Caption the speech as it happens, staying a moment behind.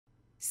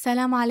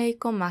السلام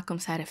عليكم، معكم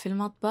سارة في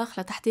المطبخ.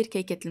 لتحضير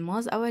كيكة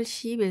الموز أول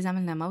شي بيلزم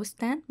لنا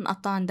موزتين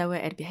بنقطعن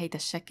دوائر بهيدا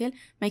الشكل،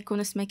 ما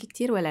يكون سميك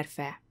كتير ولا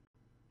رفيع.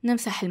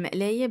 نمسح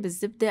المقلاية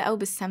بالزبدة أو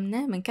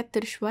بالسمنة،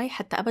 منكتر شوي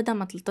حتى أبدا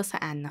ما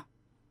تلتصق عنا.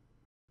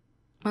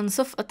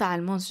 منصف قطع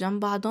الموز جنب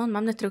بعضن، ما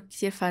بنترك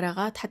كتير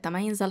فراغات حتى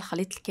ما ينزل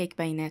خليط الكيك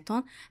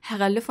بيناتن.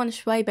 حغلفن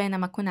شوي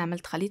بينما أكون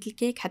عملت خليط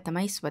الكيك حتى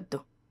ما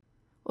يسودوا.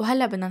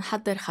 وهلأ بدنا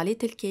نحضر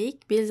خليط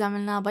الكيك. بيلزم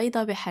لنا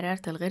بيضة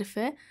بحرارة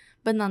الغرفة،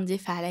 بدنا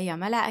نضيف عليها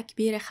ملعقة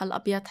كبيرة خل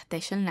أبيض حتى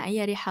يشلنا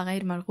أي ريحة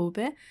غير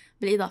مرغوبة،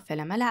 بالإضافة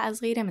لملعقة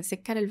صغيرة من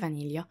سكر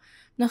الفانيليا.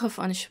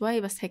 نخفقن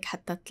شوي بس هيك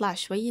حتى تطلع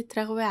شوية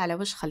رغوة على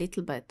وجه خليط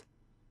البيض.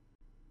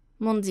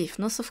 منضيف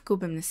نصف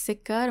كوب من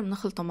السكر،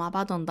 بنخلطه مع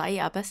بعضهم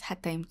دقيقة بس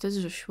حتى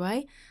يمتزجوا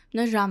شوي.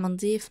 بنرجع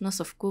منضيف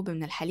نصف كوب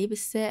من الحليب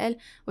السائل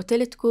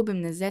وتلت كوب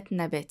من الزيت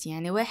النباتي،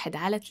 يعني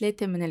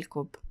 1/3 من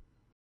الكوب.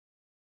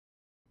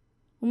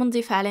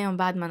 ومنضيف عليهم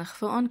بعد ما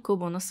نخفقهم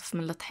كوب ونصف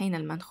من الطحين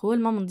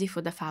المنخول، ما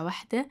منضيفه دفعة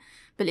واحدة،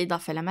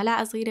 بالإضافة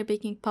لملعقة صغيرة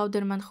بيكينغ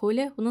باودر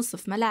منخولة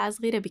ونصف ملعقة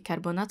صغيرة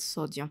بيكربونات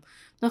الصوديوم.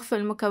 نخفق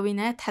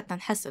المكونات حتى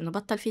نحس إنه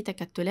بطل فيه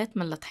تكتلات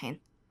من الطحين.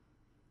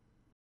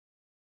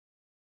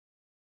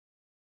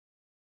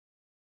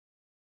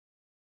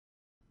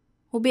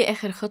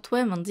 وبآخر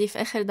خطوة منضيف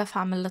آخر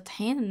دفعة من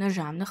الطحين،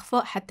 نرجع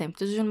نخفق حتى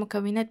يمتزجوا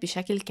المكونات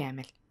بشكل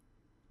كامل.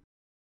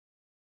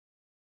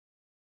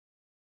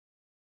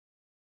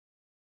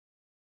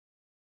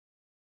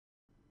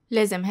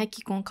 لازم هيك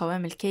يكون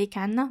قوام الكيك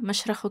عنا،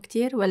 مش رخو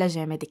كتير ولا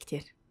جامد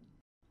كتير.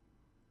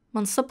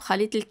 منصب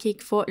خليط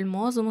الكيك فوق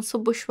الموز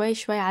ومنصبه شوي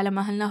شوي على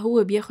مهلنا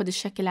هو بياخد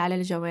الشكل على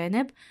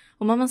الجوانب،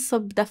 وما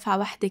منصب دفعة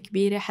واحدة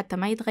كبيرة حتى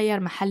ما يتغير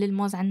محل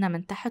الموز عنا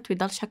من تحت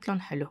ويضل شكلهم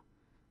حلو.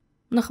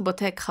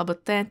 نخبط هيك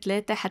خبطتين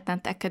 3 حتى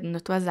نتأكد انه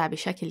توزع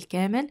بشكل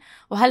كامل.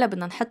 وهلا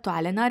بدنا نحطه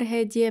على نار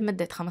هادية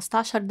مدة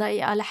 15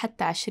 دقيقة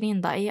لحتى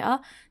 20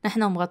 دقيقة،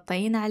 نحن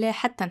مغطيين عليه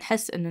حتى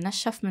نحس انه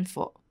نشف من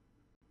فوق.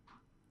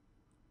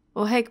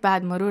 وهيك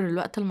بعد مرور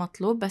الوقت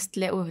المطلوب بس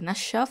تلاقوه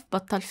نشف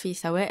بطل فيه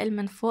سوائل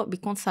من فوق،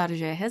 بيكون صار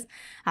جاهز.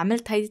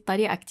 عملت هيدي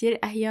الطريقة كتير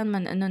أهين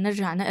من إنه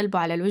نرجع نقلبه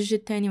على الوجه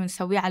التاني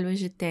ونسويه على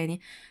الوجه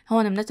التاني.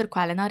 هون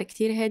بنتركه على نار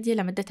كتير هادية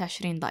لمدة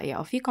 20 دقيقة،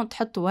 وفيكم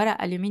تحطوا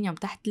ورق ألومنيوم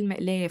تحت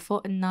المقلاية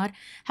فوق النار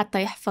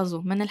حتى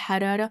يحفظوا من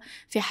الحرارة،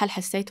 في حال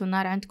حسيتوا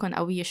النار عندكم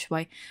قوية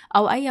شوي،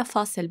 أو أي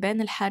فاصل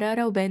بين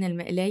الحرارة وبين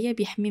المقلاية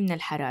بيحميه من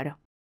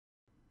الحرارة.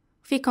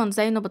 فيكن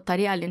تزينوا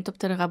بالطريقة اللي انتو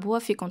بترغبوها،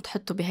 فيكن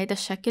تحطوا بهيدا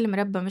الشكل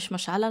مربى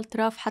مشمش على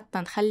الطراف حتى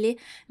نخلي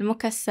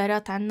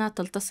المكسرات عنا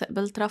تلتصق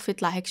بالطراف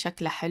يطلع هيك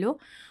شكلها حلو.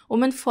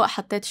 ومن فوق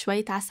حطيت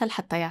شوية عسل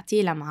حتى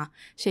يعطيه لمعة.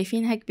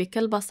 شايفين هيك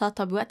بكل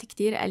بساطة بوقت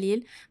كتير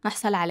قليل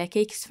نحصل على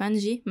كيك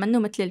سفنجي منه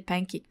مثل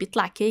البانكيك،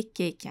 بيطلع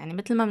كيك يعني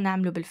مثل ما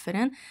بنعمله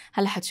بالفرن.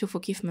 هلا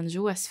حتشوفوا كيف من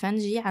جوا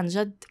سفنجي، عن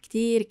جد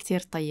كتير كتير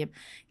طيب،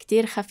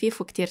 كتير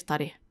خفيف وكتير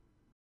طري.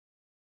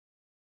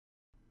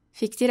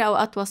 في كتير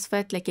أوقات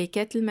وصفات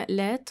لكيكات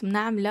المقلات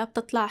بنعملها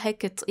بتطلع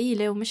هيك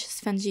تقيلة ومش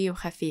اسفنجية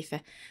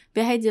وخفيفة.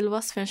 بهيدي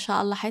الوصفة إن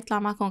شاء الله حيطلع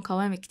معكم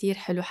قوام كتير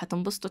حلو،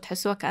 حتنبسطوا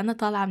تحسوها كأنها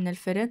طالعة من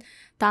الفرن.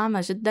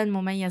 طعمها جدا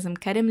مميز،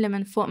 مكرملة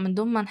من فوق من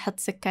دون ما نحط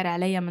سكر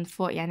عليها من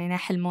فوق، يعني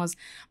ناح الموز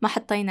ما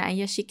حطينا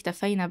أي شي،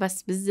 اكتفينا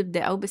بس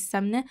بالزبدة أو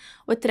بالسمنة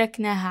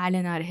وتركناها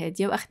على نار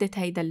هادية وأخدت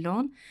هيدا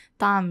اللون.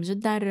 طعم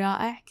جدا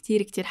رائع،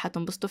 كتير كتير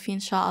حتنبسطوا فيه إن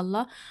شاء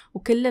الله.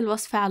 وكل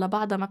الوصفة على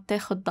بعضها ما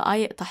بتاخد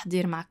دقايق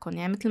تحضير معكم،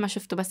 يعني مثل ما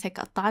شفتوا بس هيك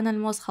قطعنا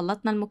الموز،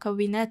 خلطنا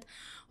المكونات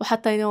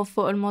وحطيناه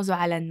فوق الموز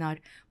وعلى النار،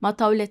 ما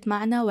طولت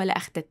معنا ولا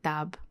أخدت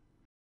تعب.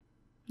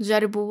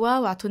 جربوها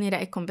واعطوني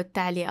رأيكم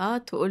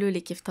بالتعليقات وقولوا لي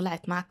كيف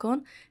طلعت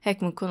معكم.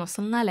 هيك بنكون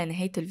وصلنا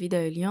لنهاية الفيديو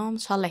اليوم، إن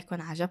شاء الله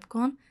يكون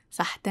عجبكم.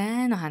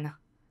 صحتين وهنا.